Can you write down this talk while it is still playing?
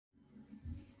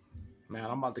Man,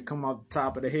 I'm about to come off the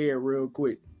top of the head real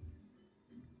quick.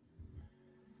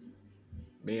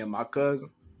 Me and my cousin,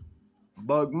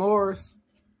 Bug Morris,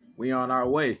 we on our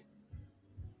way.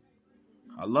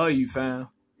 I love you, fam.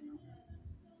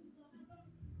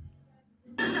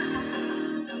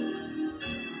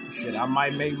 Shit, I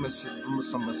might make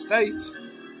some mistakes.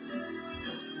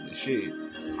 But shit,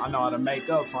 I know how to make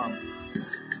up for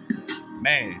them.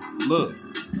 Man, look.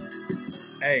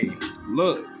 Hey,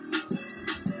 look.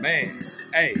 Man,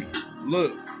 hey,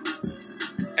 look.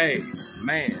 Hey,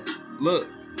 man, look.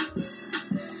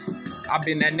 I've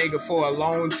been that nigga for a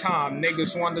long time.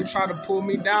 Niggas wanted to try to pull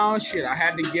me down. Shit, I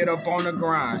had to get up on the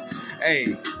grind. Hey,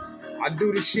 I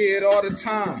do this shit all the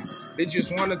time. They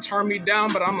just want to turn me down,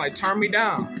 but I'm like, turn me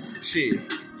down. Shit,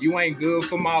 you ain't good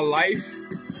for my life.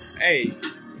 Hey,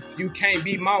 you can't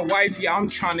be my wife. Yeah, I'm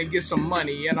trying to get some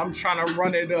money and I'm trying to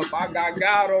run it up. I got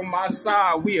God on my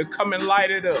side. We are coming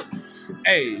light it up.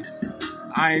 Hey,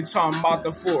 I ain't talking about the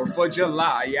 4th of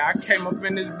July. Yeah, I came up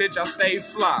in this bitch, I stayed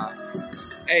fly.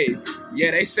 Hey,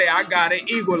 yeah, they say I got an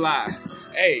eagle eye.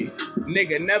 Hey,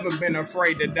 nigga, never been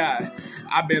afraid to die.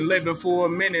 I've been living for a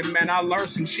minute, man. I learned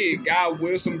some shit. God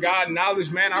wisdom, God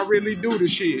knowledge, man. I really do the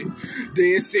shit.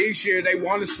 Did 6 years, they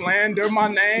want to slander my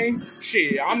name.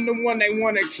 Shit, I'm the one they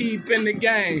want to keep in the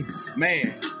game.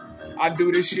 Man, I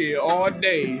do this shit all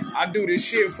day. I do this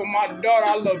shit for my daughter.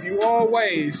 I love you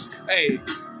always. Hey,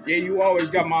 yeah, you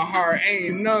always got my heart.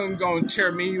 Ain't nothing gonna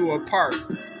tear me you apart.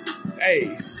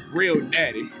 Hey, real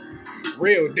daddy.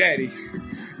 Real daddy.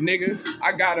 Nigga,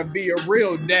 I gotta be a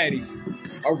real daddy.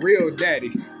 A real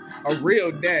daddy. A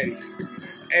real daddy.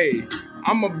 Hey,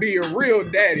 I'ma be a real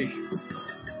daddy.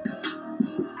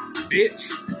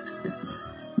 Bitch.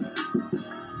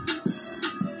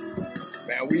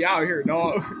 Man, we out here,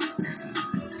 dog.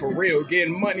 For real,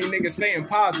 getting money, nigga, staying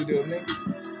positive,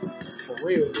 nigga. For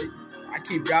real, nigga. I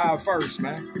keep God first,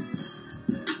 man.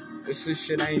 This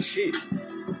shit ain't shit.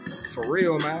 For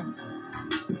real, man.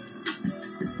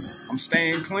 I'm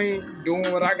staying clean,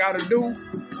 doing what I gotta do.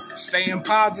 Staying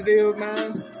positive,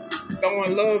 man.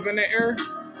 Throwing love in the air.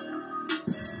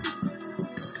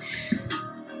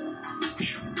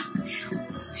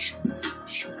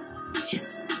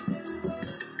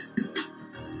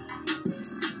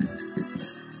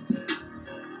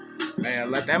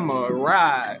 Man, let that mud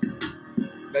ride.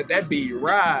 Let that beat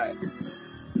ride.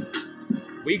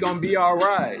 We gonna be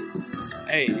alright.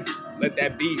 Hey, let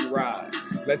that beat ride.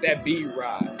 Let that beat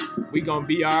ride. We gonna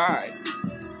be alright.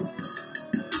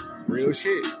 Real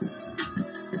shit.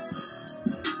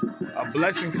 A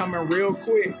blessing coming real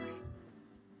quick.